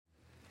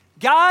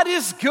God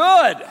is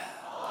good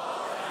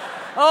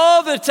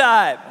all the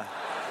time.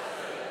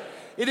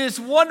 It is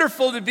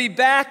wonderful to be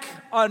back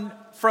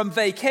from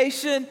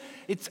vacation.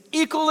 It's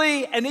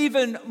equally and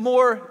even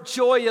more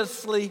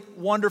joyously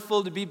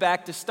wonderful to be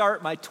back to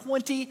start my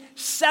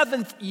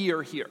 27th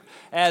year here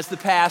as the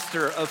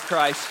pastor of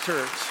Christ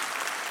Church.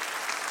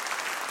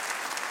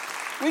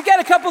 We've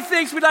got a couple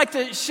things we'd like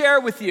to share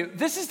with you.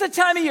 This is the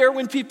time of year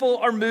when people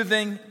are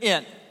moving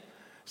in.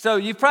 So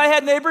you've probably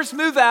had neighbors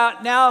move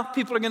out. Now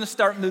people are going to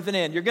start moving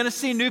in. You're going to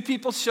see new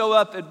people show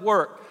up at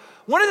work.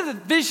 One of the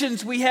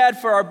visions we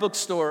had for our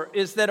bookstore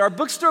is that our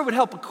bookstore would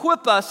help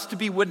equip us to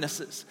be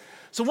witnesses.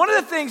 So one of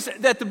the things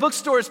that the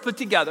bookstore has put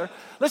together,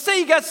 let's say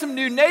you got some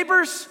new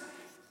neighbors.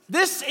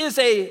 This is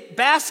a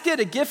basket,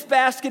 a gift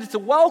basket. It's a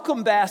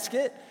welcome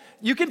basket.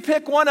 You can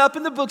pick one up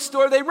in the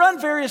bookstore. They run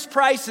various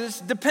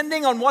prices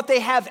depending on what they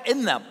have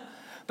in them.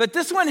 But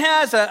this one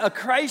has a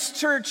Christ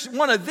Church,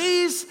 one of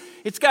these.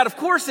 It's got, of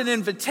course, an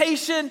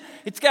invitation.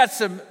 It's got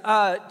some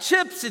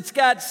chips. It's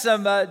got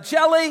some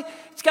jelly.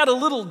 It's got a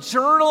little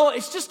journal.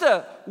 It's just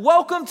a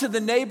welcome to the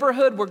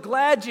neighborhood. We're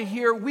glad you're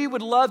here. We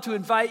would love to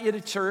invite you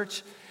to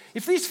church.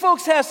 If these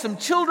folks have some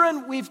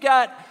children, we've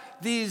got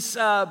these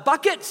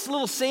buckets,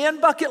 little sand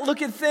bucket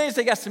looking things.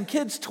 They got some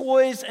kids'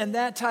 toys and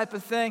that type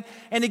of thing.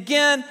 And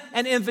again,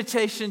 an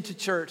invitation to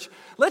church.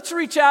 Let's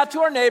reach out to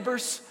our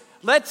neighbors.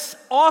 Let's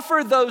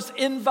offer those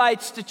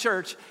invites to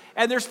church.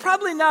 And there's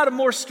probably not a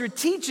more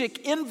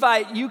strategic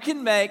invite you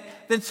can make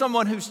than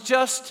someone who's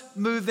just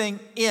moving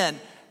in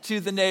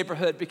to the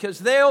neighborhood, because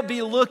they'll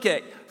be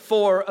looking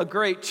for a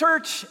great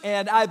church,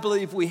 and I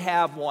believe we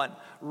have one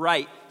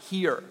right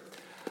here.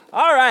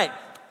 All right.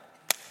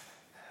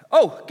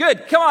 Oh,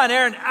 good. Come on,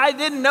 Aaron. I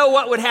didn't know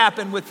what would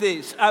happen with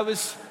these. I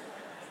was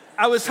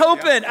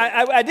hoping.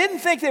 I didn't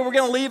think they were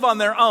going to leave on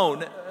their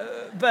own,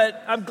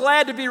 but I'm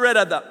glad to be rid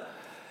of them.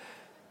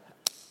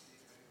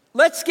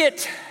 Let's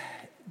get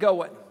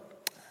going.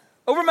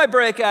 Over my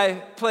break, I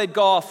played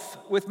golf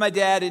with my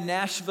dad in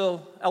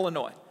Nashville,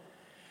 Illinois.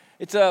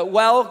 It's a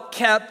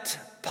well-kept,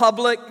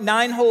 public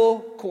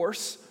 9-hole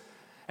course.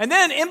 And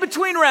then in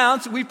between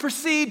rounds, we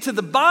proceed to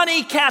the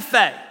Bonnie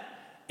Cafe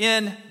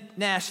in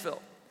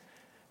Nashville.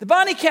 The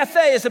Bonnie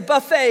Cafe is a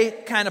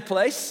buffet kind of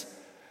place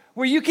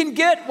where you can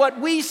get what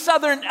we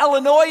Southern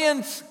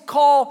Illinoisans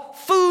call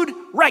food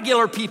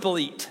regular people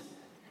eat.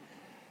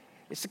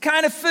 It's the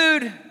kind of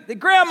food that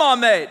Grandma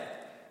made,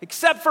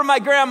 except for my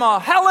grandma,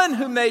 Helen,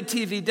 who made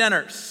TV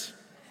dinners.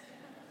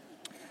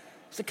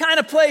 It's the kind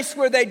of place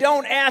where they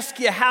don't ask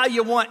you how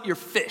you want your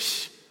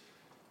fish.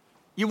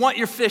 You want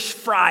your fish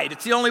fried.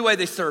 It's the only way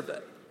they serve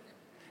it.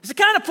 It's the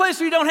kind of place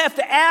where you don't have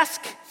to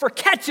ask for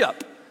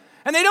ketchup.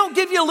 And they don't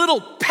give you little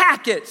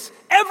packets.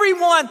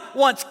 Everyone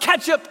wants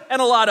ketchup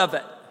and a lot of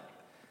it.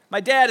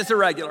 My dad is a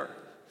regular.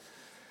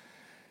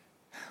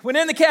 When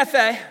in the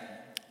cafe,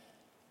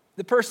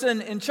 the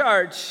person in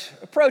charge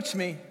approached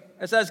me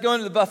as I was going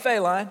to the buffet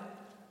line,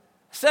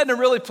 said in a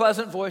really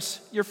pleasant voice,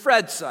 "You're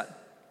Fred's son."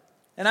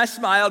 And I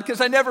smiled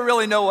because I never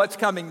really know what's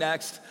coming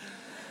next.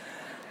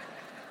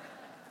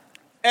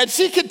 And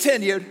she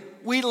continued,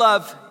 "We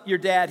love your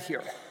dad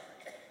here.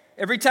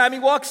 Every time he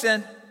walks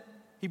in,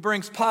 he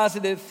brings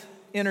positive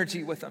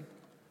energy with him.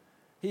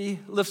 He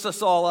lifts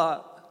us all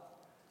up."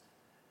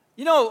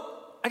 You know,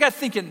 I got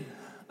thinking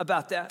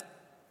about that.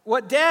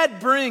 What Dad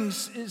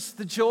brings is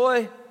the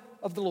joy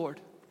of the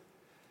Lord.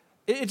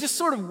 It just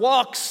sort of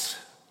walks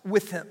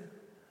with him.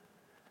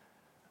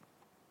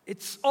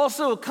 It's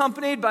also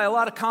accompanied by a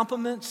lot of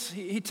compliments.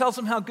 He tells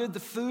them how good the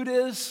food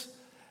is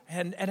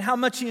and how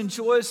much he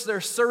enjoys their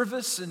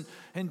service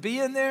and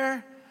being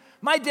there.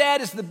 My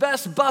dad is the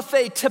best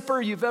buffet tipper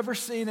you've ever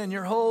seen in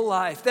your whole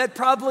life. That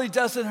probably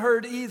doesn't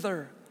hurt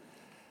either.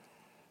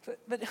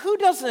 But who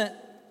doesn't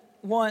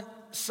want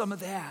some of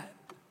that?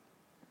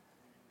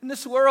 In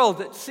this world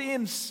that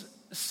seems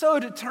so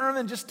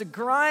determined just to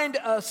grind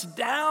us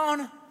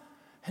down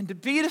and to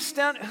beat us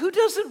down, who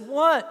doesn't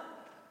want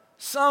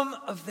some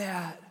of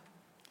that?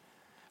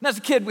 And as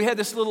a kid, we had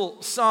this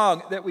little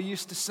song that we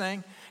used to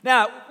sing.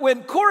 Now,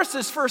 when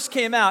choruses first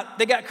came out,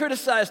 they got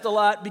criticized a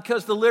lot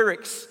because the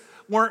lyrics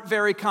weren't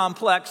very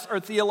complex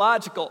or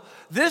theological.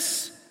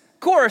 This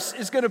chorus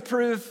is going to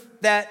prove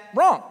that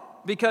wrong,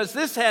 because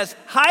this has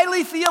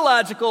highly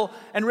theological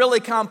and really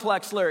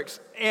complex lyrics.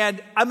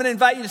 And I'm going to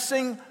invite you to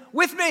sing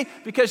with me,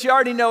 because you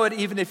already know it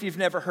even if you've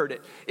never heard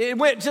it. It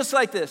went just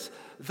like this.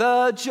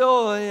 The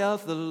joy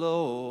of the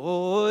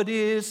Lord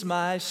is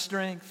my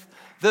strength.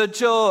 The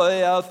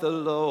joy of the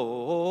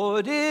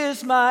Lord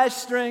is my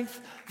strength.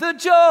 The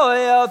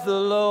joy of the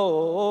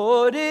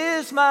Lord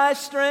is my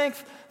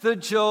strength. The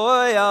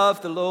joy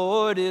of the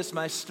Lord is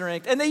my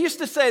strength. And they used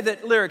to say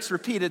that lyrics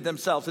repeated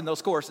themselves in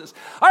those choruses.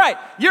 All right,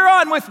 you're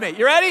on with me.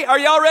 You ready? Are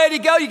y'all ready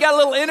to go? You got a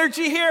little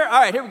energy here? All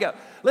right, here we go.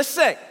 Let's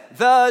sing.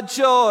 The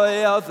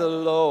joy of the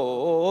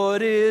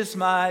Lord is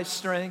my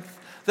strength.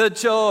 The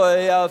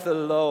joy of the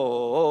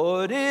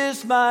Lord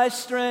is my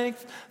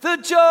strength. The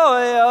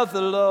joy of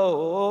the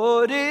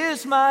Lord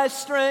is my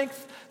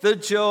strength. The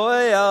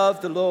joy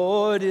of the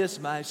Lord is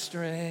my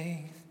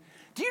strength.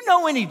 Do Do you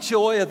know any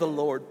joy of the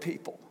Lord,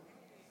 people?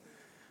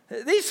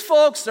 These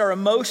folks are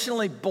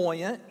emotionally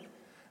buoyant.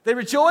 They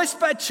rejoice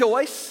by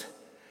choice.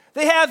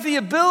 They have the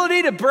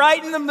ability to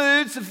brighten the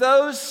moods of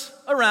those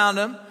around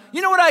them.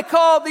 You know what I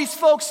call these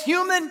folks?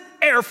 Human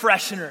air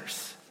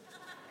fresheners.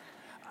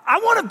 I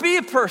want to be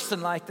a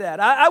person like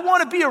that. I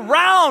want to be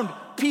around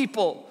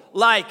people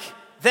like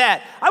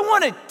that. I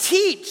want to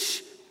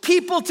teach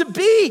people to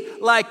be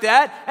like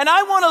that, and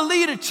I want to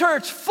lead a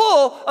church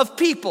full of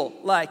people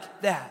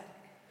like that.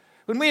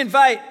 When we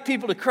invite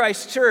people to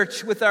Christ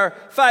Church with our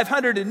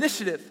 500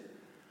 initiative,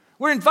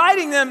 we're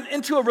inviting them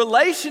into a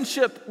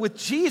relationship with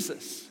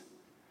Jesus.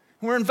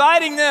 We're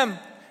inviting them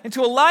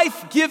into a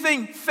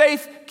life-giving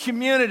faith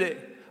community.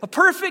 A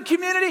perfect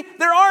community?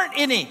 There aren't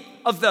any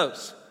of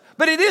those.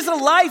 But it is a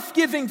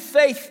life-giving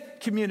faith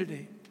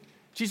community.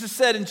 Jesus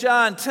said in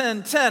John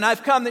 10:10,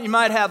 I've come that you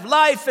might have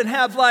life and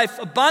have life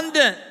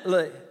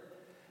abundantly.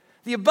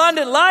 The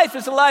abundant life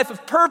is a life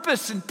of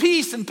purpose and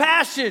peace and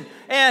passion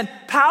and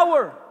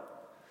power.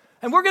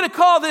 And we're going to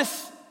call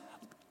this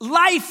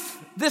life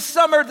this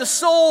summer the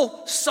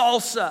soul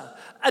salsa,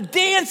 a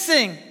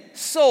dancing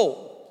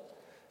soul.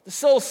 The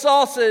soul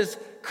salsa is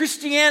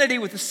Christianity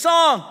with a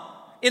song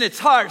in its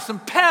heart, some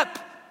pep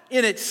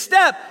in its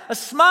step, a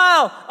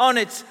smile on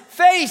its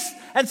face,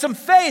 and some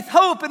faith,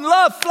 hope, and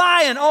love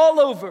flying all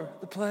over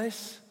the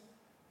place.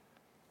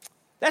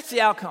 That's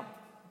the outcome.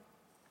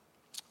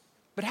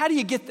 But how do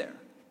you get there?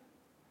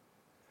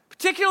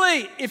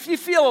 Particularly if you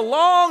feel a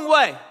long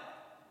way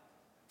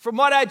from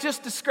what I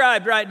just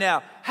described right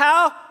now.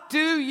 How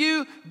do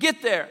you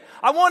get there?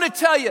 I want to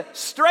tell you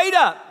straight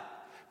up,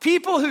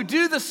 people who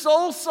do the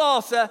soul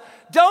salsa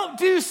don't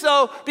do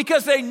so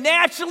because they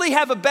naturally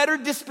have a better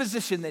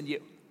disposition than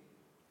you.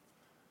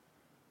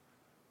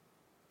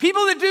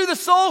 People that do the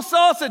soul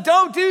salsa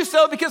don't do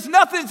so because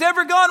nothing's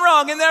ever gone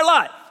wrong in their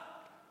life.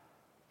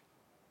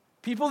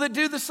 People that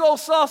do the soul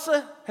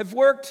salsa have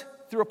worked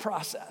through a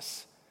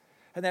process.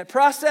 And that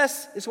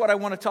process is what I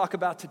want to talk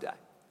about today.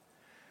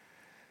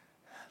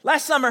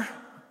 Last summer,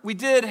 we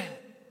did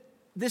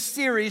this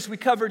series. We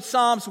covered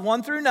Psalms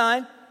 1 through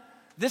 9.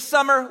 This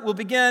summer, we'll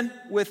begin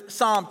with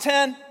Psalm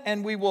 10,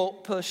 and we will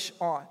push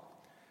on.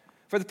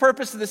 For the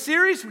purpose of the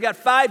series, we got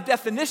 5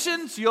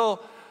 definitions.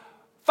 You'll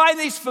find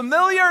these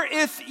familiar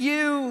if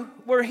you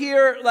were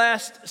here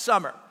last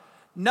summer.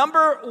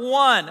 Number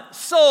 1,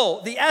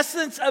 soul, the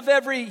essence of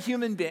every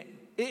human being.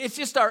 It's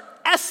just our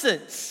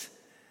essence.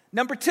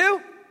 Number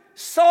 2,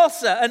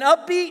 salsa, an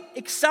upbeat,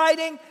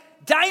 exciting,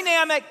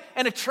 dynamic,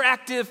 and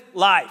attractive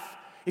life.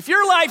 If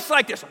your life's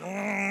like this,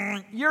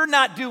 you're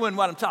not doing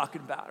what I'm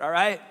talking about, all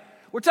right?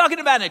 We're talking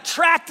about an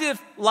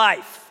attractive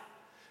life.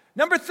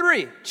 Number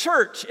 3,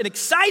 church, an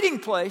exciting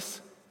place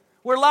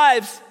where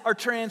lives are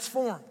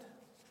transformed.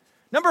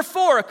 Number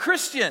 4, a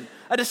Christian,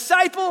 a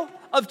disciple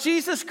of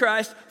Jesus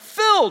Christ,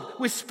 filled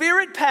with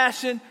spirit,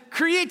 passion,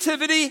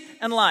 creativity,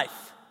 and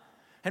life.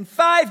 And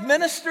 5,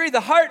 ministry, the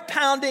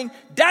heart-pounding,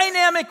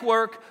 dynamic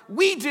work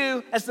we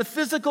do as the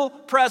physical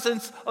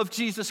presence of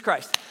Jesus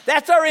Christ.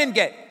 That's our end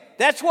game.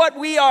 That's what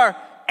we are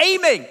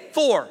aiming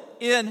for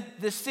in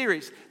this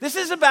series. This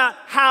is about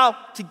how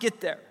to get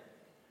there.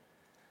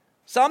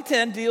 Psalm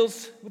 10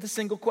 deals with a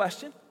single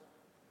question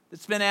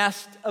that's been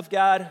asked of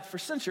God for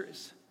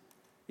centuries.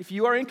 If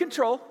you are in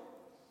control,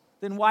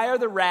 then why are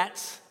the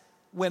rats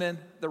winning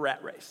the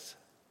rat race?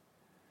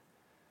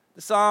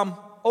 The psalm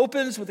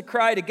opens with a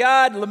cry to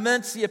God,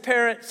 laments the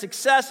apparent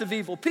success of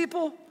evil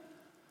people,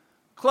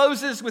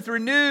 closes with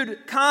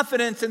renewed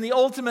confidence in the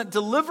ultimate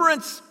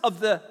deliverance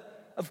of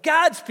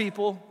God's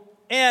people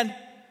and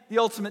the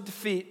ultimate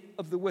defeat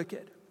of the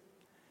wicked.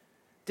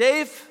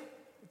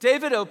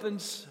 David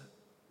opens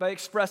by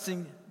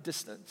expressing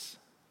distance.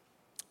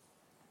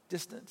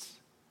 Distance.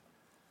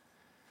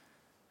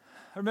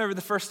 I remember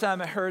the first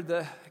time I heard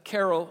the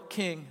Carole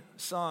King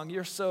song,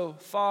 "You're So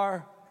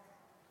Far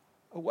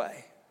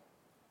Away."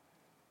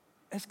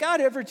 Has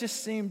God ever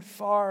just seemed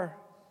far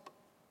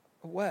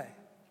away?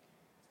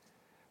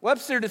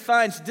 Webster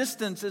defines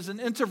distance as an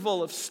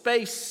interval of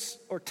space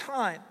or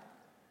time.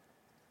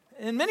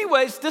 In many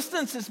ways,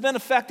 distance has been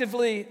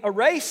effectively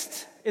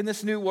erased in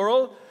this new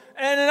world,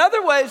 and in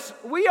other ways,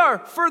 we are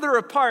further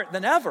apart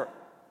than ever.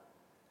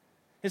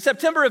 In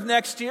September of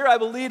next year, I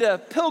will lead a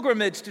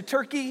pilgrimage to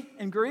Turkey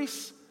and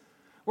Greece.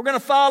 We're going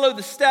to follow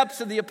the steps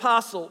of the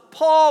Apostle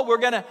Paul. We're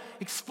going to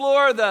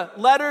explore the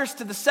letters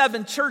to the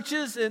 7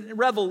 churches in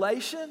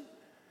Revelation.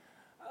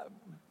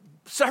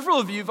 Several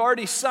of you have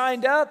already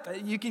signed up.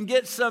 You can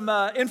get some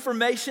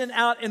information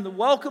out in the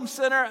Welcome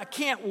Center. I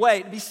can't wait.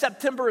 It'll be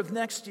September of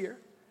next year.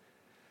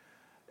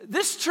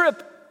 This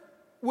trip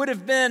would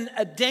have been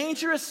a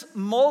dangerous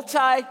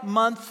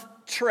multi-month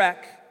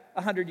trek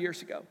 100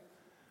 years ago.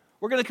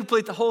 We're going to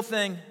complete the whole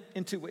thing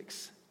in 2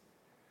 weeks.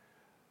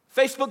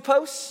 Facebook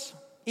posts,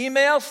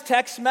 emails,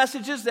 text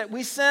messages that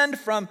we send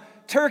from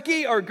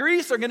Turkey or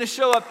Greece are going to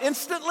show up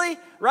instantly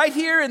right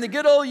here in the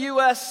good old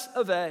U.S.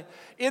 of A.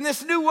 In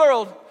this new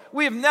world,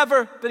 we have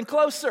never been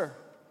closer.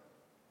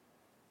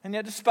 And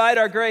yet, despite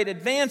our great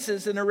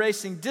advances in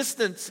erasing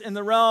distance in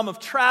the realm of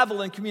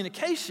travel and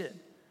communication,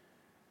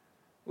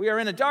 We are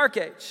in a dark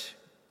age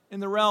in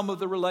the realm of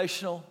the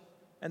relational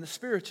and the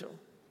spiritual.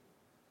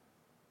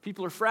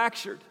 People are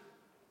fractured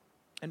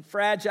and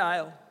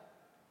fragile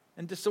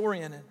and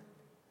disoriented.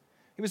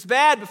 It was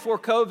bad before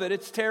COVID.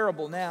 It's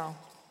terrible now.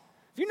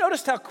 Have you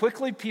noticed how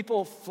quickly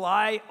people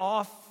fly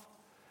off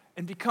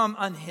and become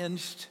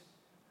unhinged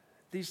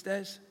these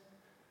days?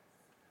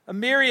 A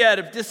myriad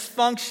of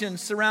dysfunctions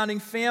surrounding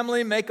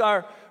family make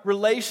our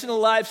relational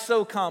lives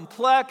so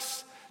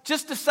complex.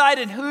 Just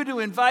deciding who to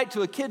invite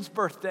to a kid's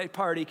birthday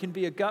party can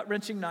be a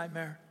gut-wrenching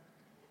nightmare.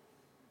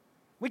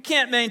 We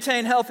can't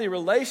maintain healthy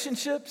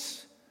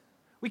relationships.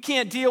 We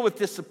can't deal with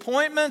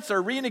disappointments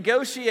or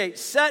renegotiate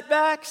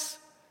setbacks.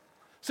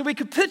 So we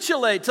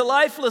capitulate to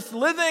lifeless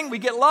living. We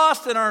get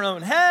lost in our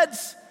own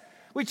heads.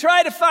 We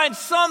try to find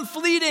some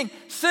fleeting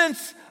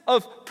sense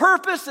of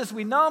purpose as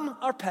we numb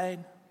our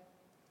pain.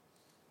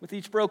 With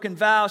each broken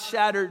vow,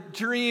 shattered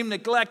dream,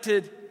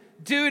 neglected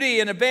duty,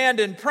 and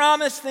abandoned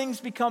promise, things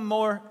become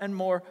more and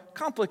more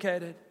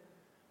complicated.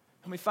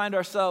 And we find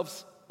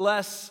ourselves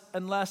less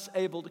and less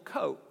able to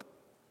cope.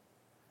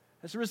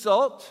 As a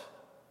result,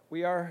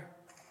 we are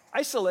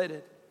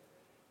isolated,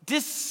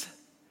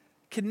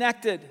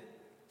 disconnected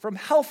from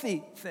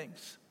healthy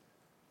things.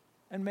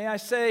 And may I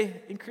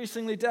say,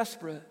 increasingly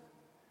desperate.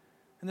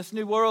 In this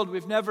new world,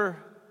 we've never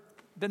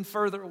been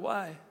further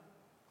away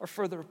or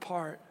further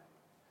apart.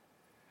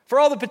 For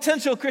all the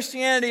potential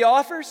Christianity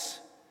offers,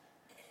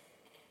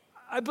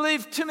 I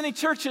believe too many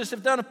churches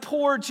have done a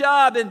poor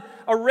job in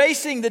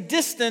erasing the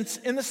distance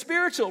in the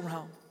spiritual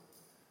realm.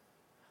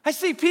 I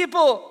see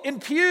people in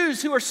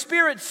pews who are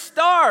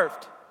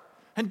spirit-starved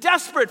and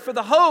desperate for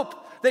the hope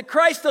that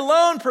Christ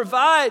alone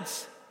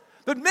provides.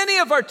 But many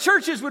of our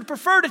churches would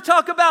prefer to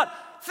talk about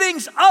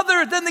things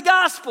other than the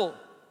gospel.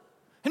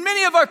 And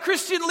many of our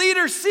Christian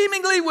leaders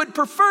seemingly would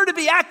prefer to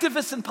be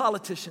activists and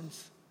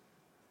politicians.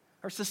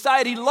 Our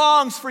society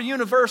longs for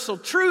universal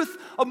truth,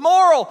 a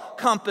moral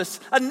compass,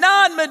 a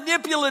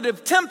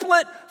non-manipulative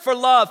template for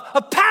love,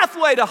 a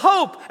pathway to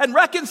hope and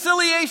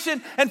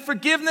reconciliation and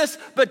forgiveness,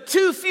 but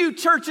too few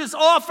churches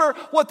offer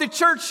what the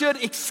church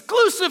should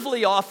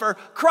exclusively offer,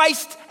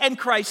 Christ and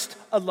Christ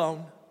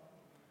alone.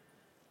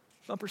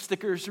 Bumper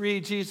stickers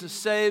read, Jesus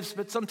saves,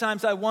 but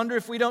sometimes I wonder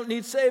if we don't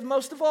need saved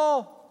most of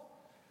all.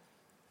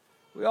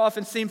 We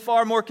often seem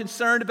far more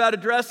concerned about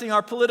addressing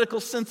our political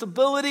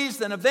sensibilities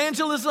than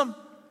evangelism.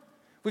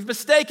 We've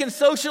mistaken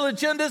social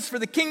agendas for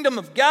the kingdom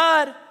of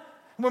God.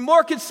 And we're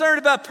more concerned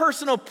about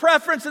personal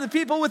preference of the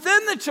people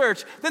within the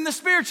church than the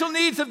spiritual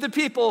needs of the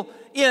people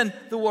in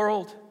the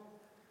world.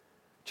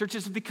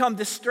 Churches have become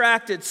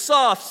distracted,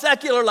 soft,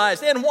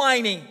 secularized, and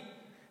whiny.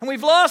 And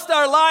we've lost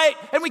our light,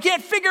 and we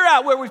can't figure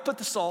out where we've put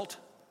the salt.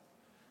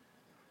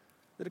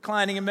 The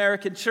declining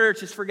American church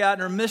has forgotten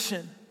her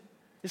mission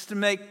is to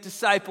make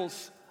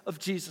disciples of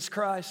Jesus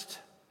Christ.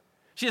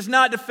 She has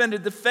not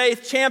defended the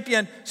faith,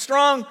 championed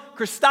strong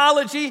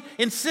Christology,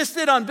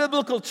 insisted on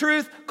biblical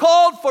truth,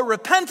 called for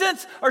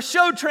repentance, or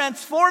showed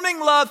transforming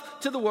love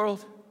to the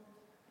world.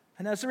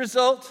 And as a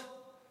result,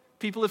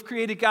 people have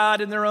created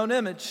God in their own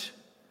image.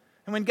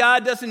 And when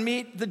God doesn't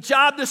meet the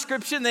job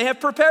description they have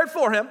prepared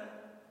for him,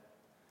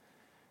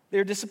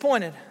 they're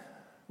disappointed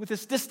with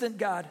this distant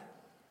God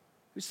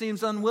who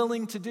seems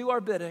unwilling to do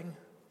our bidding.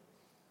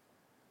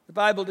 The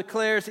Bible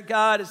declares that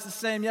God is the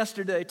same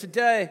yesterday,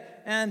 today,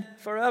 and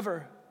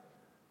forever.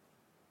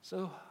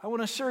 So I want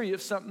to assure you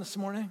of something this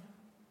morning.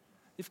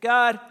 If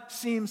God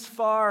seems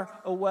far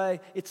away,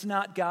 it's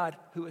not God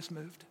who has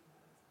moved.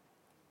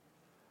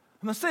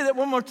 I'm going to say that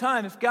one more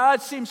time. If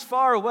God seems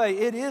far away,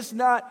 it is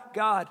not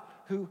God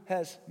who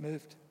has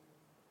moved.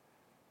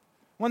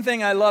 One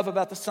thing I love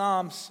about the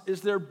Psalms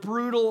is their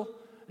brutal,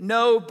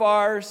 no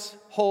bars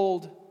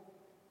hold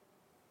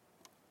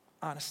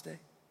honesty.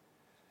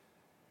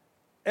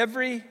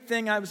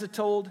 Everything I was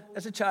told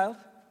as a child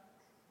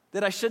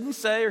that I shouldn't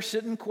say or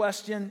shouldn't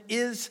question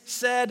is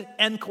said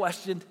and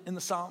questioned in the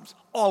Psalms.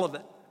 All of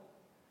it.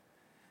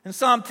 In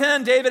Psalm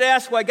 10, David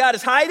asks why God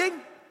is hiding.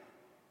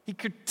 He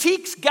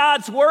critiques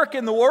God's work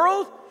in the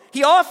world.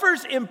 He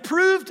offers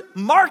improved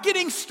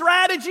marketing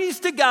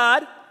strategies to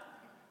God.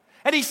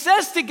 And he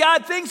says to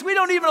God things we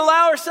don't even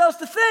allow ourselves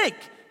to think.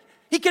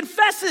 He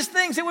confesses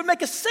things that would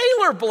make a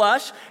sailor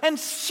blush, and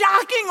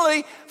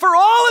shockingly, for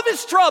all of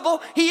his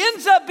trouble, he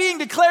ends up being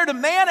declared a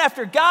man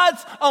after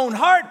God's own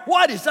heart.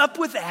 What is up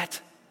with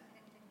that?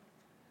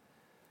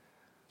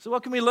 So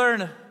what can we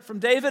learn from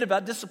David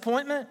about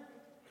disappointment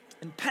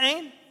and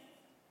pain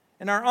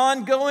and our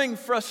ongoing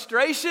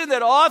frustration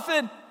that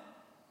often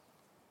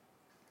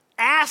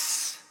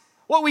asks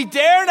what we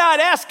dare not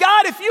ask?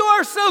 God, if you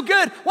are so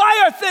good,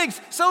 why are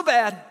things so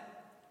bad?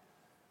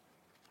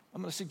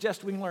 I'm going to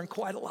suggest we can learn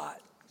quite a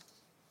lot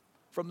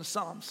from the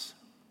Psalms.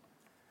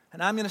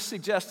 And I'm going to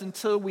suggest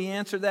until we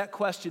answer that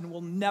question,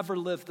 we'll never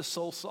live the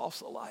soul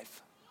salsa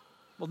life.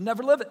 We'll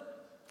never live it.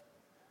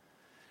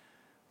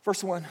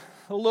 First one,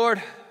 oh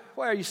Lord,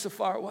 why are you so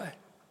far away?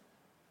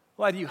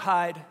 Why do you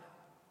hide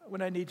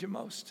when I need you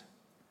most?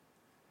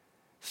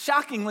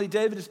 Shockingly,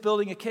 David is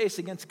building a case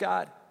against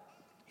God.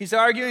 He's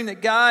arguing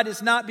that God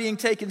is not being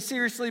taken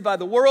seriously by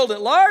the world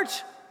at large.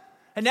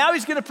 And now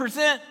he's going to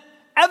present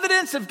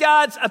evidence of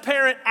God's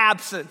apparent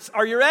absence.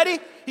 Are you ready?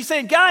 He's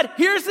saying, God,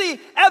 here's the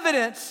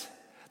evidence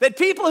that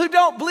people who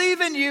don't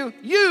believe in you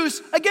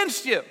use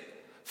against you.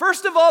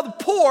 First of all, the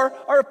poor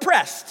are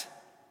oppressed.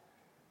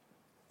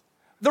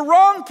 The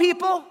wrong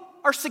people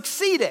are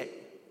succeeding.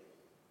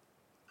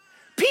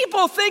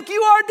 People think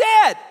you are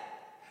dead.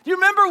 Do you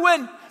remember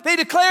when they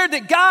declared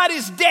that God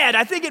is dead?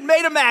 I think it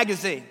made a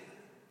magazine.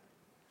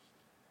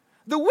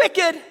 The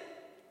wicked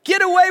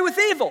get away with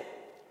evil.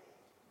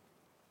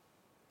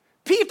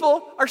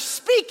 People are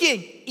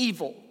speaking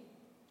evil.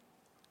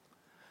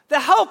 The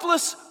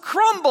helpless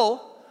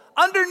crumble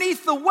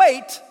underneath the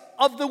weight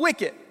of the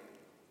wicked.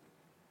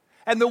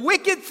 And the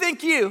wicked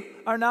think you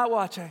are not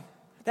watching.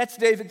 That's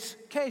David's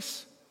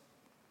case.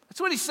 That's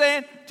what he's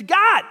saying to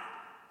God.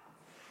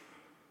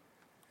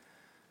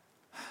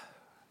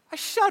 I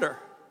shudder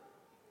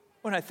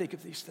when I think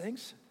of these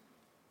things.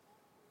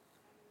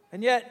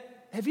 And yet,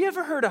 have you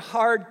ever heard a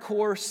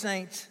hardcore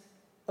saint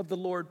of the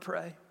Lord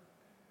pray?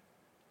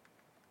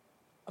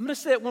 I'm going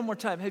to say it one more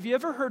time. Have you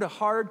ever heard a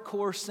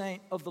hardcore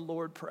saint of the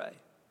Lord pray?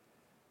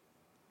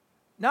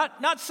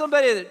 Not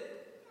somebody that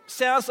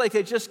sounds like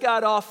they just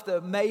got off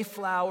the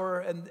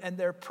Mayflower and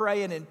they're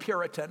praying in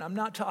Puritan. I'm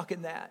not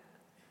talking that.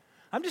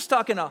 I'm just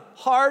talking a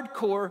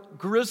hardcore,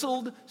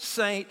 grizzled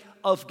saint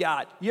of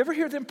God. You ever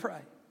hear them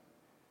pray?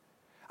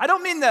 I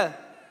don't mean the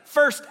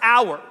first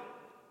hour.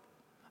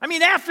 I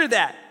mean after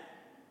that.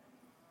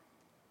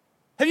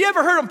 Have you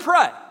ever heard them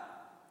pray?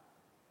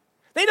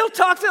 They don't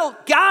talk to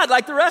God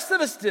like the rest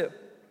of us do.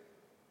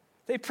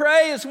 They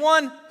pray as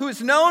one who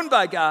is known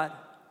by God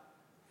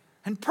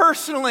and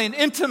personally and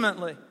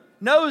intimately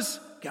knows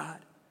God.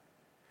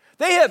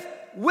 They have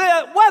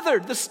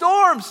weathered the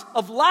storms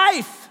of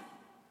life.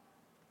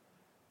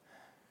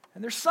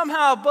 And they're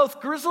somehow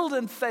both grizzled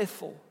and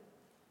faithful.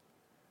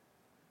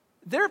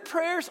 Their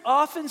prayers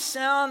often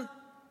sound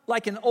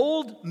like an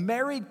old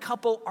married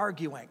couple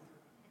arguing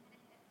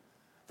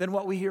than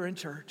what we hear in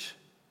church.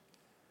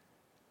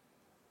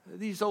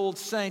 These old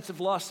saints have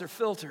lost their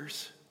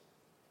filters,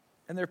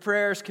 and their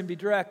prayers can be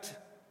direct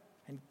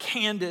and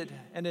candid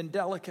and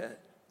indelicate.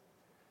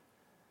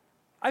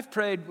 I've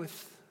prayed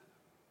with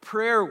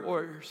prayer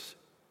warriors.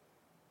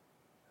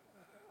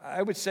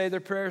 I would say their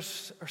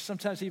prayers are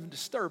sometimes even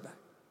disturbing.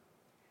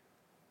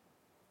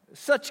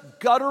 Such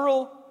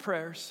guttural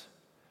prayers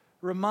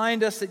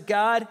remind us that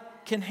God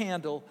can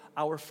handle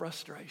our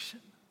frustration.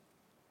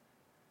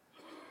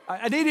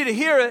 I need you to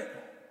hear it.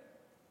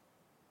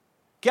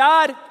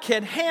 God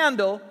can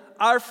handle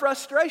our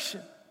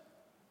frustration.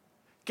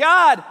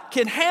 God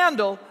can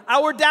handle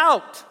our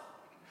doubt.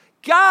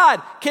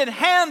 God can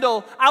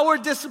handle our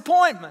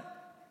disappointment.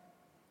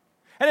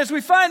 And as we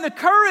find the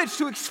courage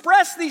to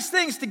express these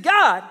things to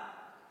God,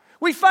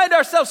 we find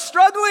ourselves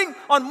struggling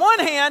on one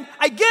hand,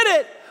 I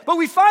get it, but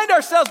we find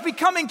ourselves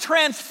becoming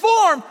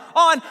transformed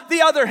on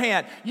the other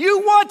hand. You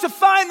want to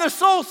find the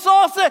soul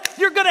salsa,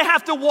 you're going to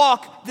have to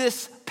walk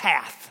this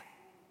path.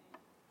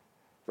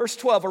 Verse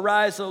 12,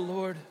 arise, O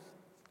Lord.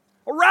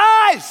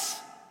 Arise!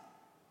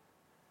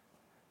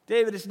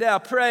 David is now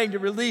praying to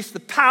release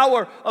the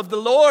power of the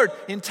Lord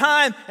in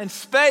time and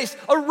space.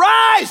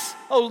 Arise,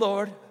 O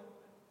Lord.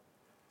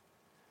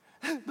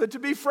 But to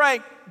be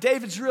frank,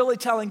 David's really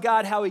telling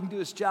God how he can do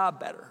his job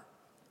better.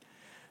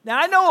 Now,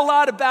 I know a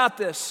lot about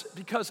this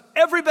because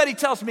everybody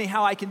tells me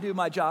how I can do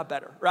my job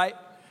better, right?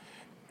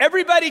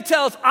 Everybody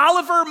tells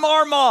Oliver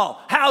Marmol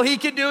how he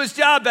can do his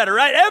job better,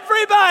 right?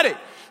 Everybody.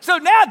 So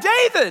now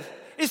David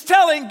is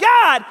telling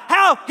God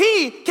how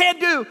he can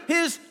do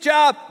his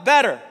job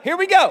better. Here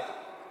we go.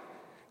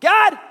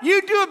 God,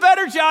 you'd do a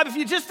better job if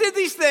you just did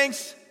these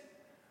things,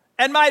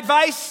 and my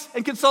advice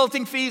and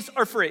consulting fees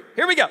are free.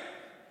 Here we go.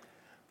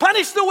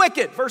 Punish the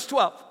wicked, verse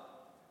 12.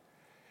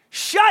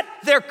 Shut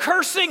their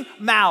cursing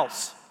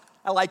mouths.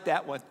 I like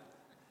that one.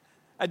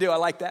 I do, I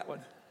like that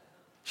one.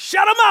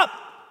 Shut them up.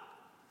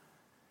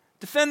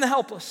 Defend the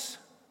helpless,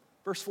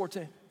 verse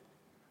 14.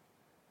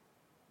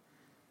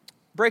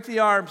 Break the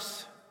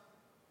arms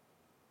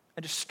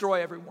and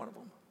destroy every one of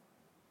them.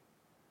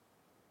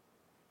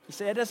 You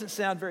say, that doesn't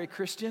sound very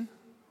Christian.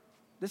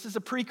 This is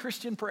a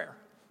pre-Christian prayer.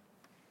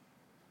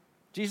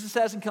 Jesus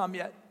hasn't come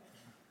yet.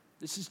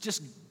 This is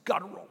just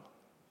guttural.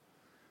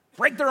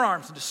 Break their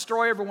arms and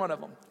destroy every one of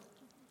them.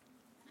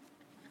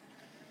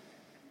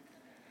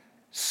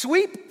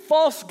 Sweep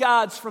false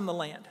gods from the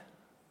land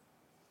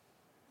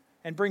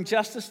and bring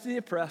justice to the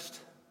oppressed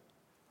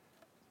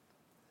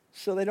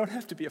so they don't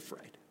have to be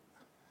afraid.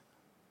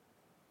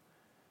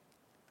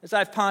 As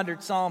I've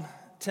pondered Psalm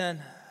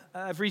 10,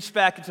 I've reached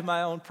back into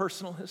my own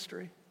personal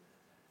history.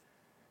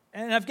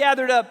 And I've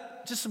gathered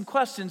up just some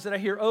questions that I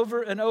hear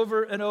over and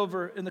over and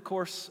over in the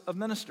course of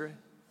ministry.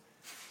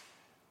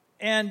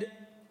 And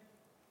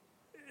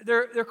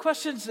they're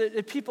questions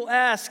that people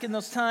ask in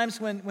those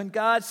times when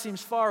God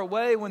seems far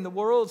away, when the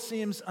world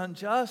seems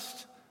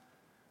unjust,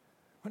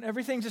 when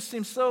everything just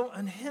seems so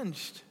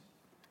unhinged,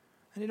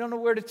 and you don't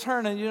know where to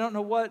turn and you don't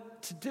know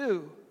what to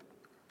do.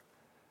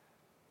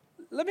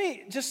 Let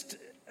me just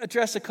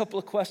address a couple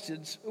of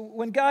questions.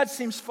 When God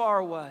seems far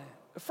away,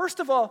 first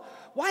of all,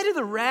 why do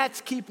the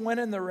rats keep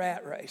winning the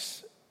rat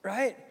race,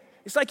 right?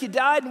 It's like you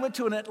died and went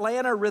to an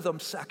Atlanta rhythm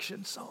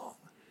section song.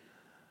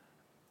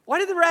 Why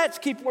do the rats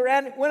keep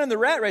winning the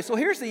rat race? Well,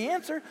 here's the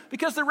answer.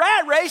 Because the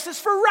rat race is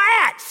for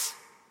rats.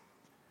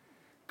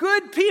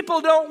 Good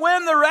people don't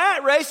win the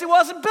rat race. It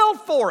wasn't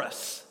built for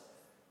us.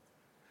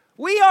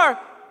 We are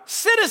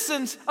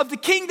citizens of the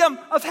kingdom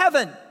of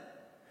heaven.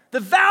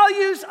 The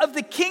values of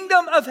the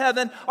kingdom of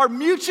heaven are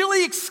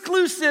mutually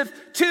exclusive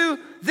to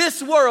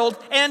this world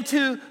and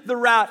to the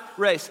rat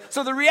race.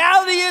 So the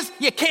reality is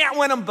you can't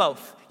win them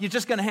both. You're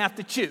just going to have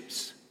to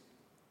choose.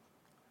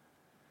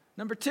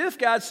 Number two, if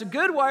God's so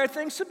good, why are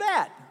things so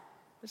bad?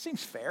 That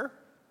seems fair.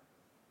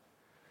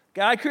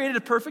 God created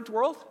a perfect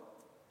world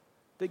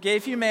that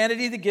gave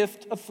humanity the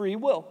gift of free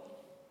will.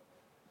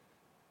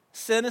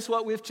 Sin is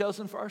what we've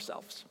chosen for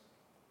ourselves,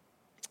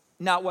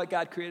 not what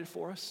God created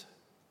for us.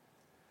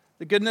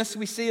 The goodness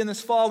we see in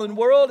this fallen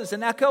world is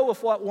an echo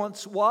of what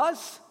once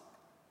was.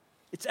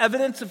 It's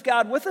evidence of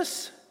God with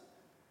us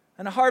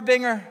and a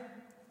harbinger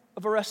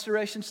of a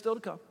restoration still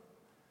to come.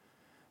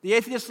 The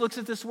atheist looks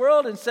at this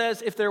world and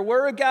says, if there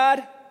were a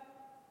God,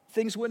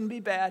 things wouldn't be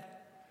bad.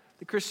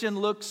 The Christian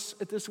looks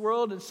at this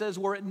world and says,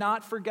 were it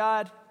not for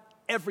God,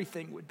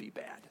 everything would be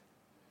bad.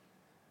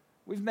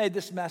 We've made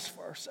this mess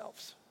for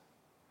ourselves.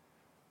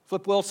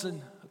 Flip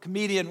Wilson, a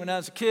comedian when I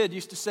was a kid,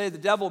 used to say, the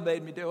devil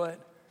made me do it.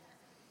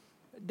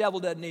 The devil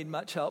doesn't need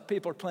much help.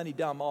 People are plenty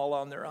dumb all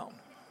on their own.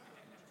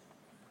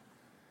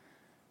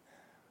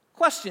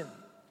 Question,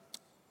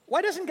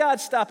 why doesn't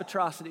God stop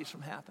atrocities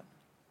from happening?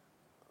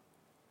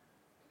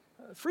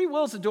 Free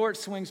will's a door, it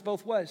swings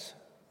both ways.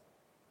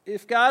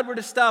 If God were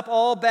to stop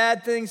all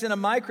bad things in a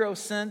micro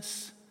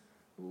sense,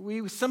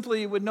 we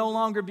simply would no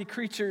longer be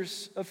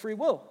creatures of free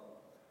will.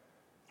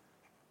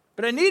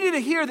 But I need you to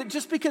hear that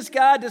just because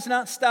God does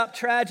not stop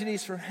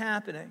tragedies from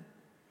happening,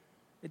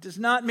 it does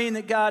not mean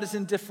that God is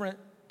indifferent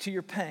to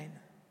your pain.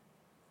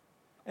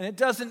 And it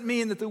doesn't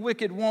mean that the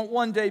wicked won't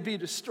one day be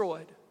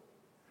destroyed.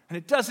 And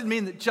it doesn't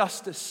mean that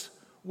justice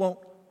won't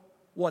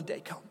one day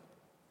come.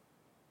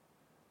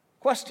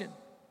 Question.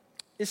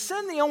 Is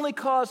sin the only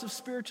cause of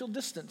spiritual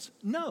distance?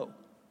 No.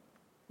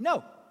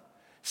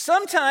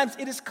 Sometimes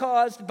it is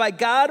caused by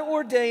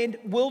God-ordained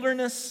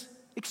wilderness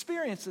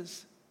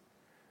experiences.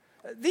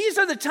 These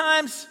are the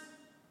times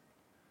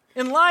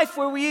in life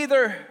where we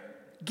either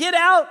get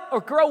out or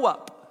grow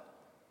up.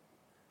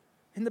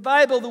 In the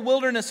Bible, the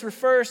wilderness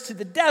refers to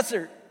the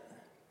desert.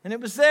 And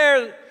it was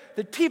there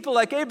that people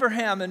like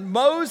Abraham and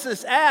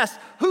Moses asked,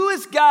 who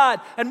is God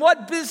and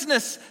what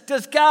business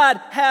does God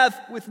have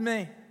with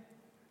me?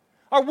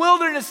 Our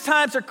wilderness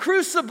times are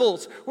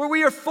crucibles where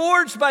we are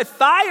forged by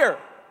fire.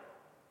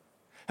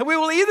 And we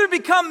will either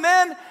become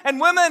men and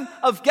women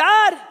of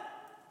God,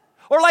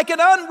 or like an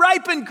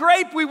unripened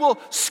grape, we will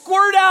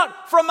squirt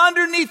out from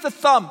underneath the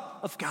thumb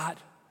of God.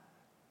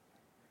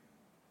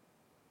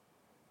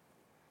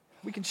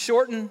 We can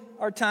shorten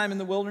our time in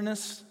the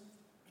wilderness,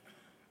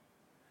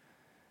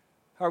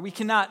 or we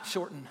cannot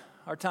shorten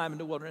our time in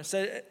the wilderness.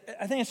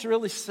 I think it's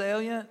really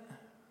salient.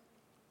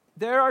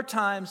 There are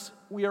times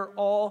we are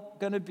all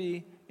going to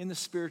be in the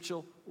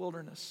spiritual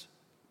wilderness.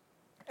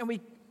 And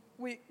we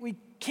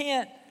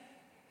can't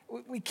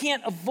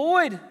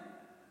avoid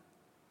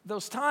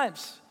those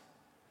times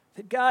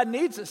that God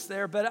needs us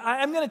there. But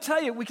I'm going to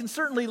tell you, we can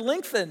certainly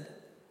lengthen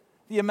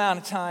the amount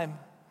of time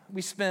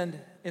we spend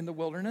in the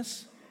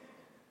wilderness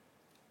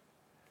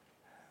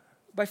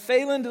by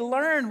failing to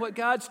learn what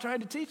God's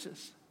trying to teach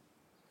us.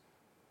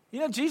 You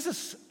know,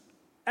 Jesus,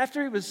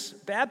 after he was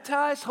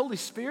baptized, Holy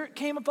Spirit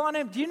came upon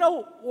him. Do you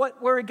know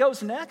where he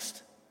goes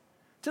next?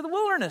 To the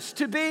wilderness,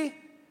 to be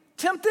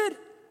tempted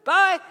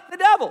by the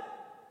devil.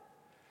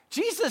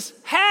 Jesus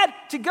had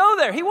to go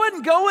there. He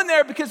wasn't going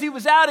there because he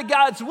was out of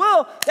God's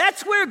will.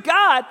 That's where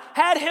God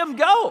had him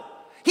go.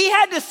 He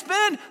had to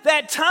spend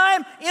that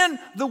time in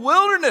the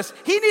wilderness.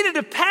 He needed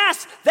to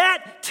pass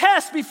that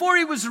test before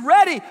he was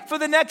ready for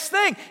the next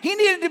thing. He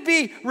needed to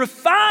be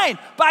refined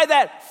by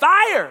that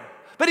fire.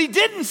 But he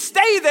didn't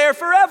stay there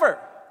forever.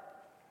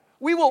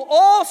 We will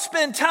all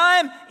spend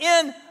time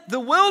in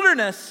the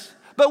wilderness,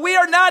 but we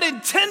are not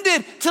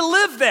intended to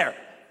live there.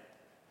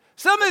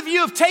 Some of you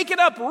have taken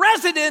up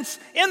residence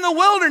in the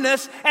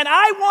wilderness, and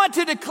I want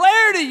to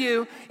declare to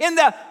you in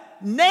the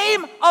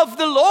name of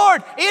the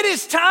Lord, it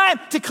is time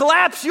to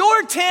collapse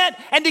your tent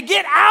and to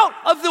get out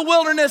of the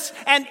wilderness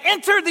and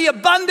enter the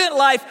abundant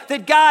life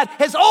that God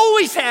has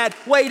always had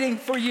waiting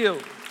for you.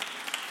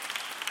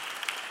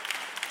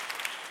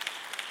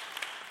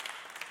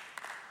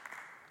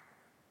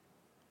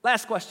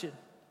 Last question.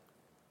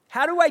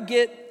 How do I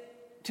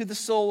get to the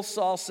soul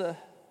salsa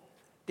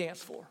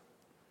dance floor?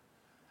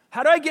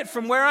 How do I get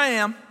from where I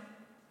am,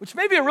 which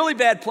may be a really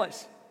bad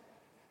place,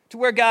 to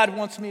where God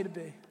wants me to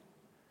be?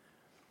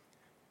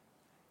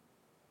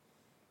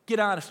 Get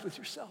honest with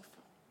yourself.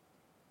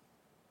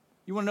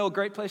 You want to know a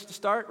great place to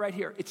start? Right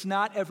here. It's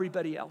not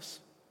everybody else.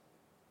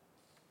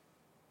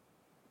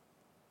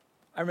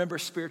 I remember a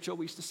spiritual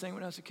we used to sing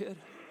when I was a kid.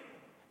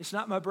 It's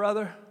not my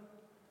brother.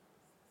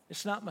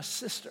 It's not my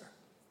sister.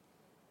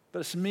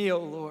 But it's me,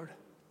 oh Lord,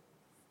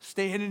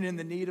 standing in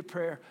the need of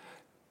prayer.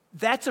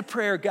 That's a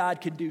prayer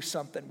God can do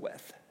something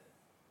with.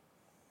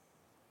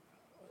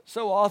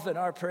 So often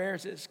our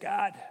prayers is,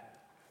 God,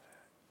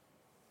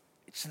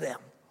 it's them.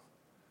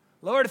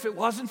 Lord, if it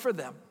wasn't for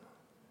them,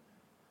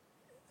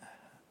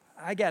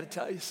 I got to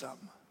tell you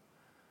something.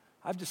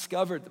 I've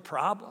discovered the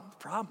problem. The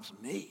problem's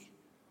me.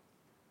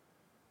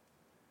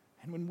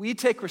 And when we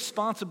take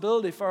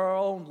responsibility for our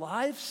own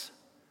lives,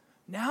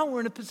 now we're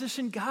in a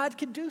position God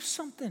can do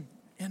something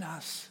in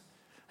us.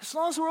 As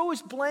long as we're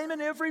always blaming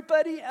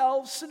everybody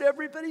else and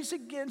everybody's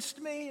against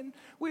me and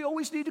we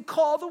always need to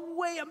call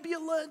the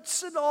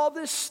ambulance and all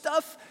this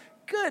stuff,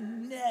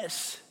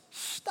 goodness,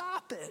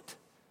 stop it.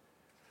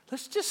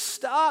 Let's just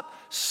stop,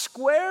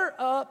 square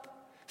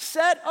up,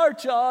 set our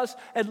jaws,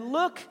 and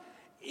look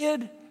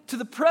into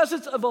the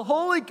presence of a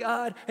holy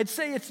God and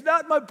say, it's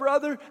not my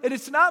brother and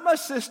it's not my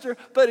sister,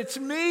 but it's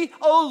me,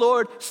 oh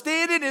Lord,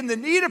 standing in the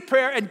need of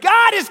prayer. And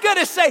God is going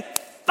to say,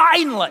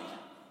 finally,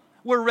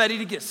 we're ready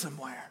to get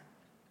somewhere.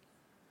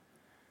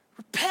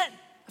 Repent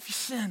of your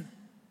sin.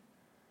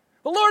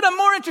 Well, Lord, I'm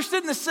more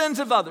interested in the sins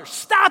of others.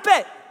 Stop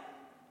it.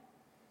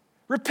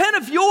 Repent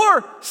of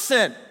your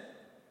sin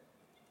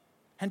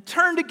and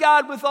turn to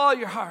God with all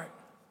your heart.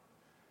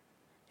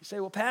 You say,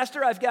 well,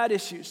 Pastor, I've got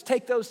issues.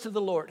 Take those to the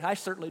Lord. I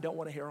certainly don't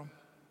want to hear them.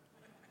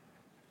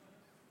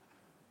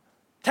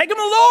 Take them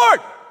to the Lord.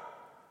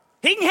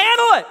 He can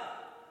handle it.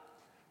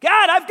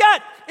 God, I've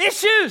got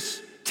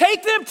issues.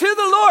 Take them to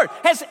the Lord.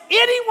 Has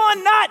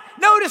anyone not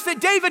noticed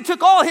that David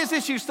took all his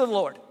issues to the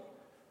Lord?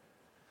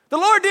 The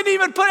Lord didn't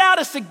even put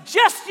out a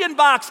suggestion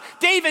box.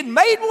 David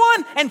made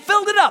one and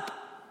filled it up.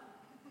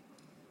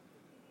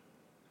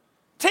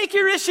 Take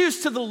your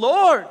issues to the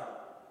Lord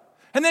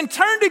and then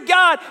turn to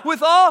God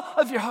with all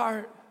of your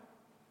heart.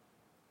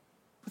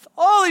 With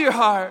all of your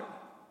heart.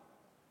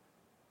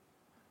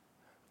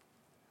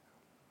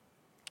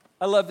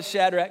 I love the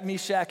Shadrach,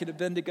 Meshach, and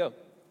Abednego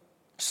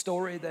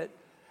story that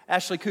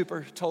Ashley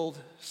Cooper told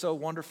so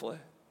wonderfully.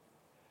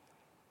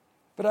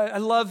 But I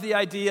love the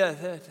idea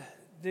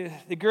that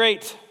the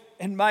great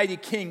and mighty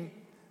king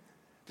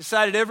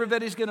decided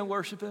everybody's going to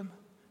worship him.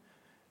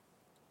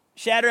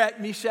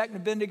 Shadrach, Meshach, and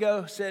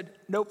Abednego said,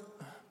 nope.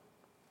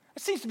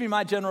 It seems to be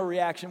my general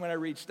reaction when I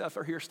read stuff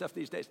or hear stuff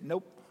these days.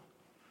 Nope.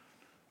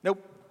 Nope.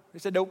 They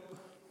said, nope. I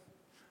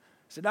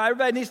said, now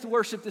everybody needs to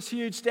worship this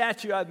huge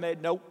statue I've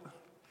made. Nope.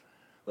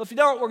 Well, if you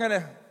don't, we're going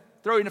to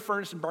throw you in the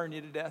furnace and burn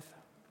you to death.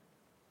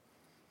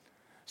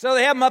 So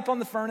they have them up on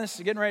the furnace,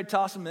 they're getting ready to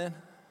toss them in.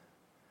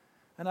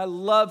 And I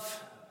love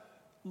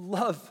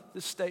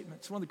this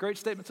statement. It's one of the great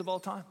statements of all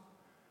time.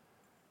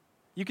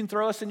 You can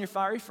throw us in your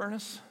fiery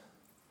furnace,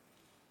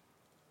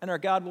 and our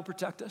God will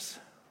protect us.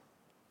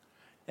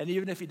 And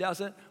even if he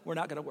doesn't, we're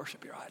not going to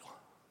worship your idol.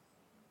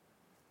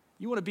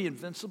 You want to be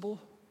invincible?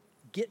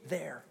 Get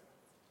there.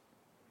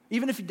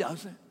 Even if he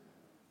doesn't.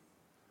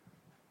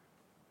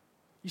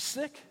 You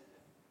sick?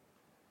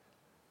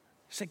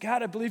 Say,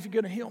 God, I believe you're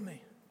going to heal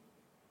me.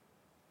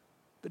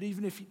 But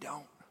even if you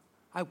don't,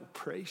 I will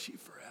praise you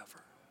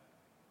forever.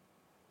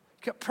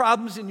 Got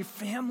problems in your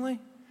family?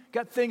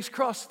 Got things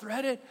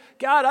cross-threaded?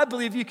 God, I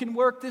believe you can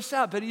work this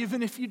out. But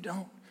even if you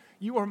don't,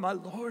 you are my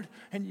Lord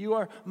and you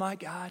are my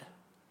God.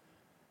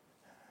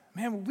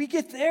 Man, when we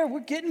get there,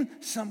 we're getting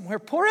somewhere.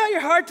 Pour out your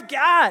heart to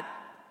God.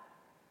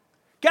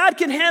 God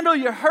can handle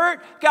your hurt.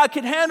 God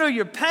can handle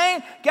your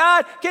pain.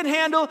 God can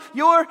handle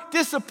your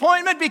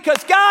disappointment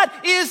because God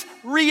is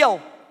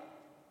real.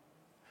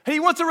 And he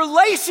wants a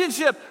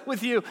relationship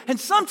with you. And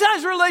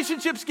sometimes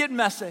relationships get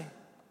messy.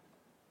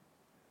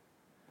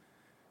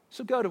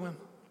 So go to him.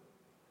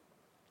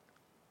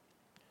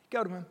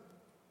 Go to him.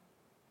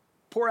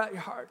 Pour out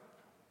your heart.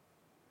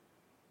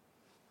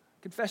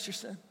 Confess your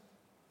sin.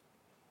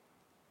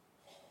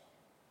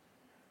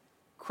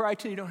 Cry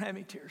till you don't have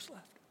any tears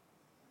left.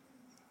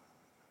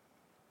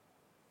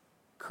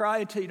 Cry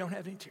until you don't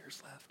have any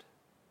tears left.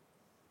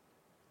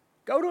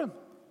 Go to him.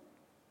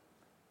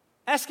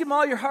 Ask him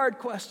all your hard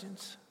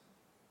questions.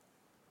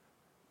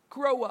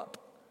 Grow up.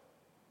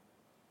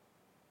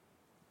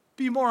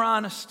 Be more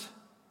honest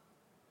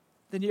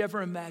than you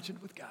ever imagined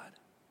with God.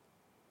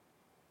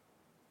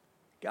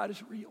 God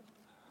is real.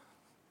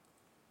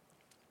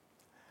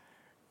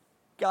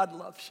 God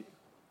loves you.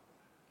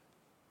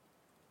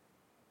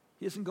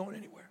 He isn't going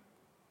anywhere.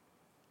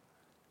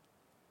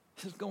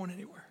 He isn't going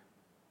anywhere.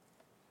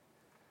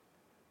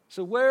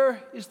 So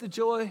where is the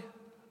joy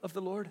of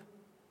the Lord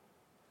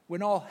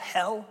when all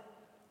hell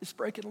is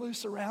breaking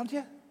loose around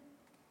you?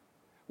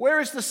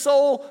 Where is the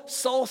soul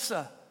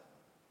salsa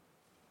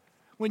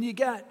when you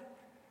got,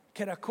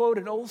 can I quote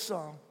an old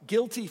song?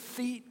 Guilty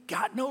feet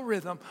got no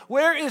rhythm.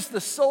 Where is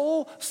the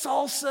soul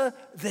salsa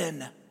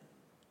then?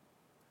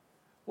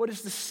 What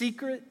is the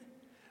secret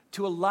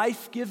to a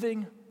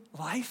life-giving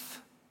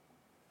life?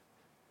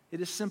 It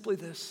is simply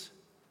this.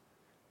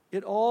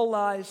 It all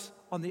lies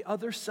on the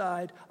other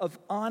side of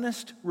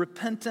honest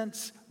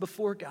repentance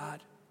before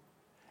God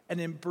and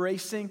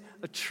embracing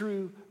a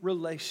true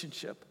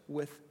relationship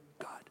with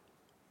God.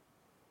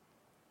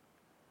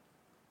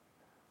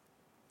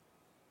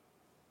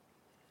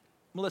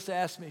 Melissa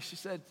asked me, she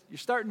said, "You're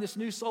starting this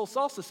new Soul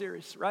Salsa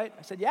series, right?"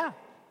 I said, "Yeah."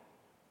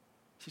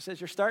 She says,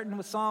 "You're starting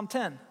with Psalm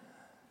 10.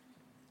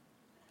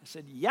 I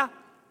said, "Yeah."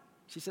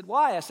 She said,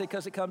 "Why?" I said,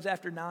 "Because it comes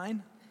after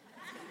 9.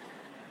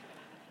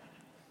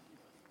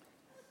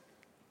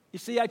 You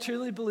see, I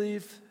truly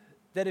believe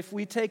that if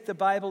we take the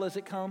Bible as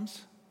it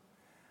comes,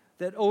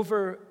 that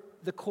over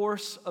the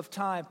course of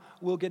time,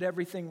 we'll get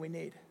everything we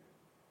need.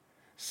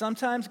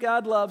 Sometimes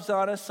God loves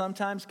on us,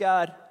 sometimes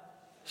God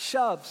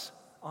shoves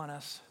on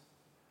us,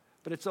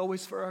 but it's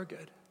always for our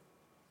good,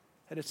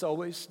 and it's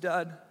always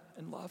done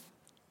in love.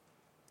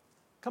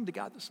 Come to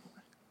God this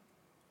morning.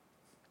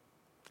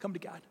 Come to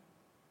God.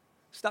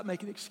 Stop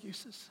making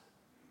excuses.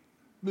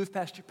 Move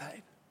past your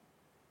pain.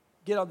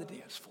 Get on the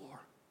dance floor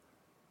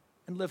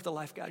and live the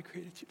life God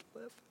created you to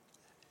live.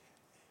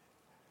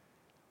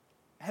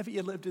 Haven't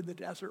you lived in the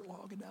desert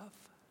long enough?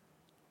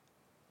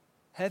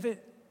 Haven't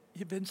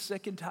you been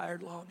sick and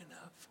tired long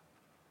enough?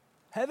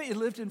 Haven't you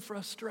lived in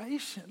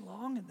frustration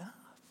long enough?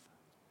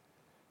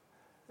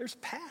 There's a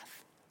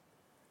path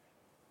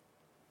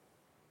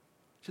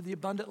to the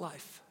abundant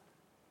life.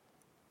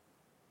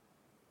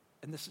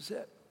 And this is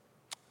it.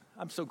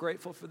 I'm so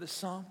grateful for this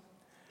song.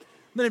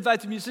 I'm going to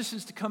invite the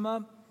musicians to come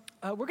up.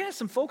 We're going to have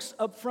some folks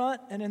up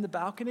front and in the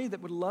balcony that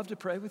would love to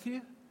pray with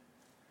you.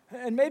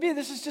 And maybe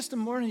this is just a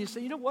morning you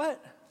say, "You know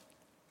what?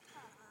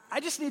 I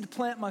just need to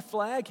plant my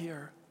flag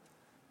here.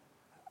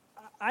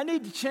 I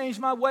need to change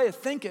my way of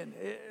thinking.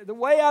 The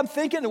way I'm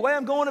thinking, the way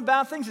I'm going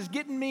about things is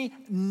getting me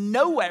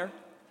nowhere.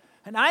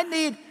 And I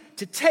need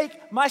to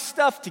take my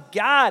stuff to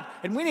God,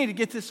 and we need to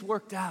get this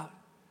worked out."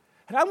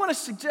 And I want to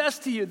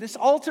suggest to you, this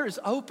altar is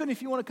open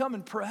if you want to come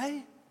and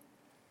pray.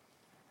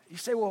 You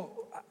say, "Well,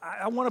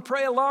 I want to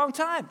pray a long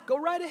time." Go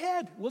right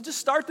ahead. We'll just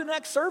start the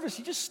next service.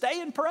 You just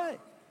stay and pray.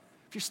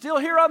 If you're still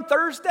here on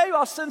Thursday,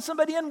 I'll send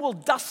somebody in, we'll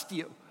dust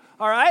you.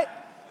 All right?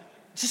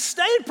 Just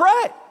stay and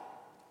pray.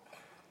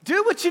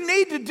 Do what you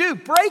need to do.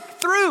 Break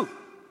through.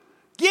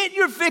 Get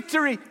your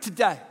victory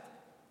today.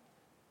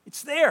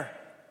 It's there.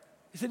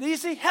 Is it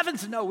easy?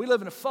 Heavens no. We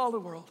live in a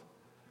fallen world.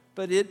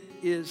 But it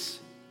is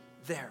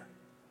there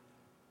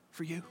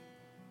for you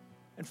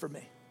and for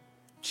me.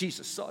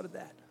 Jesus saw to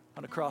that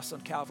on a cross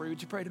on Calvary.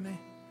 Would you pray to me?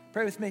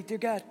 Pray with me. Dear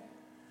God,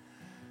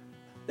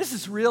 this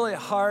is really a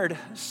hard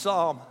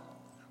psalm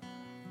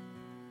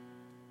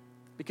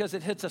because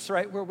it hits us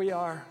right where we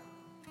are.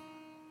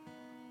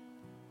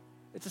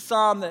 It's a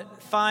psalm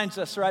that finds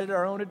us right at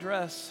our own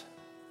address.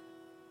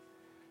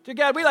 Dear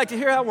God, we like to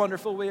hear how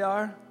wonderful we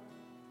are.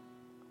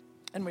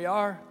 And we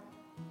are.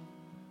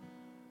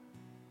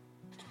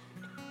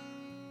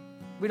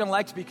 We don't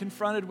like to be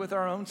confronted with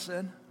our own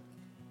sin.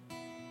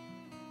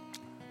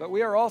 But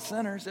we are all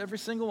sinners, every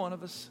single one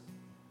of us.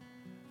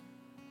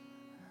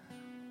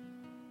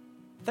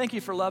 Thank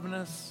you for loving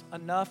us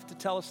enough to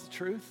tell us the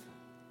truth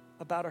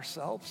about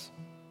ourselves.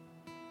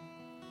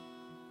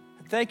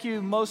 Thank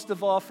you most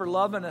of all for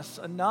loving us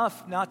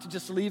enough not to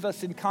just leave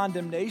us in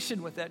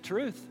condemnation with that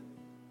truth.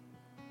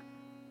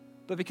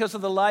 But because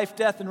of the life,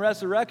 death, and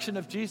resurrection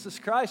of Jesus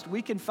Christ,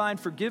 we can find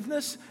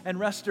forgiveness and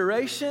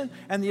restoration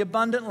and the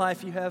abundant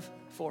life you have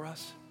for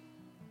us.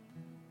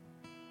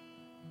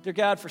 Dear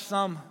God, for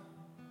some,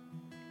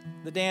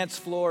 the dance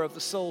floor of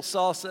the soul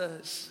salsa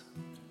is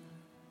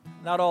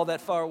not all that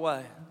far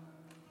away.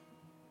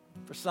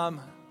 For some,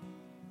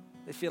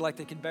 they feel like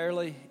they can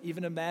barely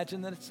even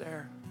imagine that it's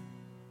there.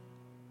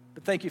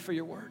 But thank you for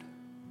your word.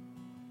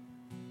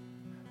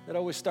 That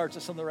always starts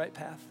us on the right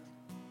path.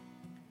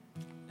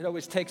 It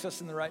always takes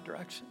us in the right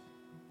direction.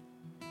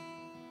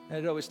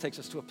 And it always takes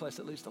us to a place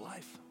that leads to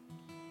life.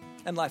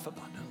 And life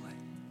abundantly.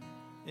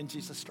 In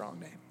Jesus' strong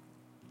name.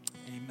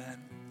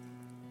 Amen.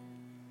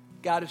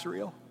 God is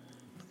real.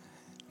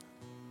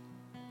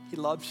 He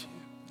loves you.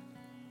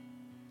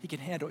 He can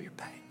handle your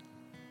pain.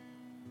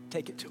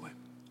 Take it to him.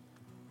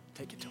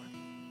 Take it to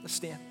him. Let's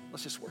stand.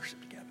 Let's just worship.